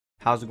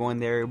How's it going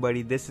there,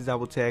 everybody? This is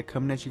Tech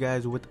coming at you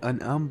guys with an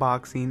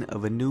unboxing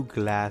of a new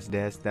glass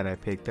desk that I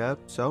picked up.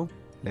 So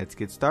let's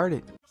get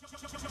started.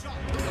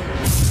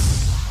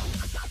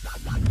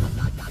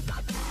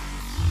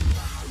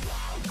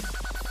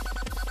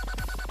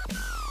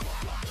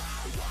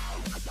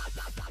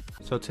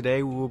 So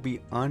today we will be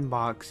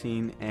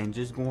unboxing and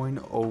just going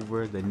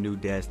over the new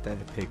desk that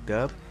I picked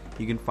up.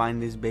 You can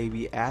find this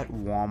baby at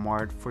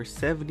Walmart for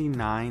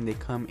 $79. They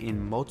come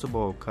in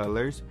multiple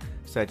colors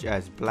such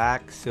as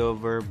black,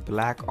 silver,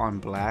 black on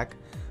black.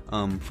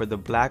 For the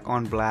black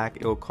on black,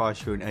 it will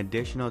cost you an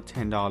additional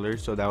 $10,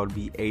 so that would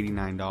be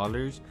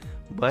 $89.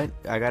 But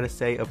I gotta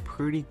say, a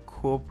pretty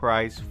cool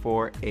price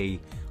for a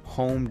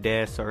home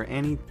desk or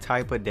any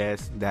type of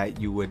desk that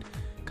you would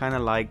kind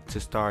of like to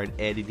start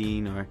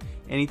editing or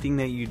anything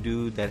that you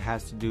do that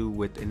has to do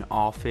with an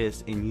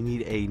office and you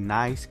need a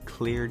nice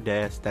clear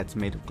desk that's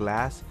made of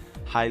glass.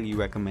 Highly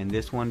recommend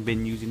this one.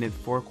 Been using it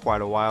for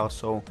quite a while,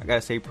 so I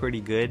gotta say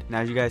pretty good. Now,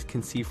 as you guys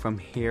can see from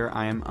here,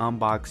 I am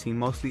unboxing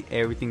mostly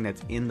everything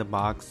that's in the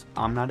box.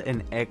 I'm not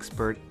an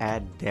expert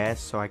at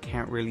desks, so I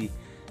can't really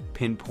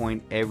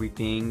pinpoint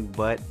everything,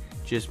 but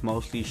just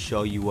mostly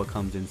show you what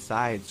comes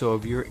inside. So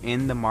if you're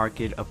in the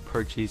market of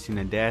purchasing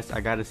a desk,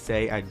 I gotta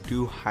say I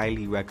do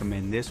highly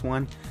recommend this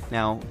one.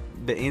 Now,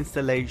 the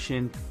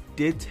installation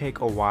did take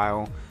a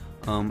while.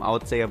 I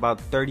would say about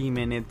 30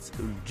 minutes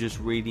just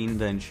reading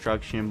the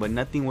instruction, but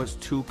nothing was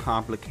too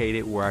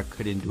complicated where I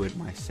couldn't do it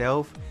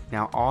myself.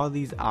 Now, all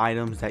these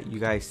items that you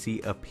guys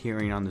see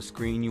appearing on the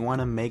screen, you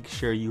want to make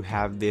sure you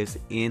have this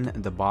in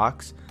the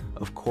box.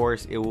 Of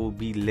course, it will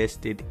be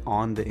listed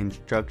on the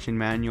instruction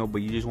manual,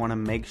 but you just want to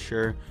make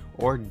sure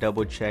or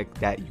double check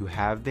that you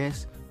have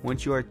this.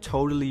 Once you are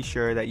totally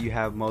sure that you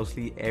have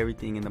mostly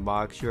everything in the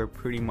box, you're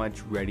pretty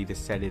much ready to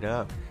set it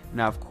up.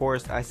 Now, of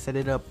course, I set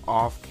it up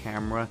off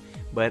camera,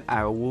 but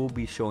I will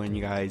be showing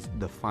you guys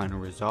the final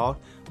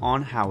result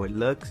on how it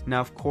looks.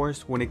 Now, of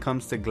course, when it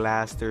comes to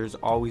glass, there's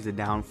always a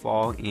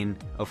downfall in,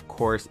 of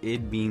course,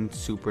 it being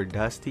super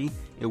dusty.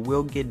 It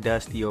will get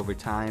dusty over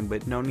time,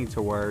 but no need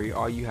to worry.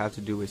 All you have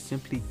to do is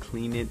simply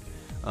clean it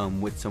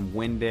with some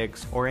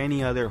Windex or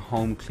any other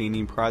home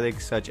cleaning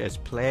products such as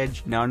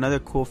Pledge. Now, another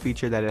cool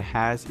feature that it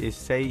has is,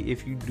 say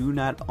if you do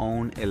not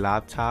own a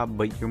laptop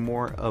but you're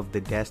more of the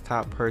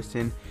desktop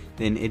person,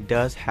 then it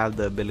does have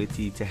the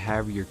ability to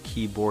have your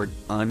keyboard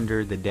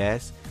under the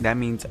desk. That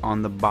means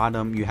on the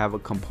bottom you have a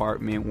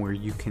compartment where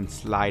you can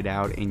slide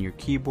out and your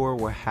keyboard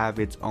will have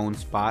its own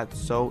spot,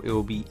 so it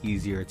will be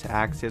easier to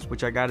access,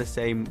 which I gotta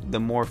say, the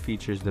more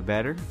features the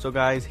better. So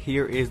guys,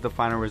 here is the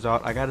final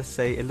result. I gotta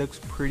say it looks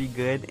pretty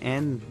good,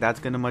 and that's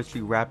gonna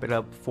mostly wrap it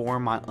up for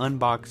my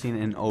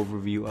unboxing and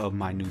overview of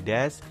my new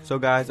desk. So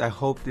guys, I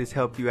hope this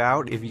helped you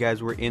out if you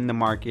guys were in the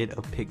market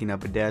of picking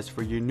up a desk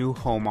for your new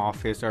home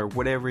office or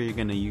whatever you're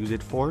gonna use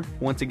it for.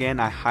 Once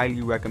again, I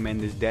highly recommend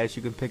this desk.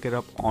 You can pick it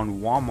up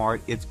on Walmart.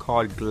 It's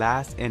called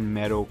Glass and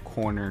Metal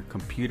Corner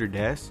Computer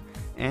Desk,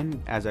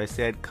 and as I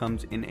said,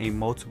 comes in a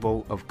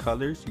multiple of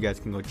colors. You guys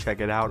can go check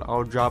it out.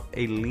 I'll drop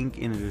a link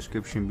in the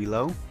description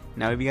below.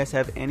 Now, if you guys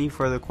have any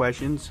further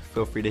questions,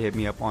 feel free to hit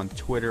me up on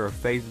Twitter or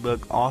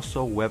Facebook.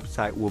 Also,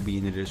 website will be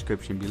in the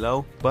description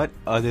below. But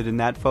other than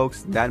that,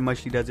 folks, that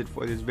muchly does it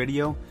for this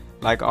video.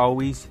 Like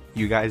always,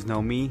 you guys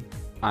know me.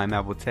 I'm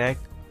Tech.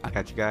 I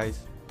got you guys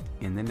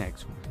in the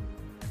next one.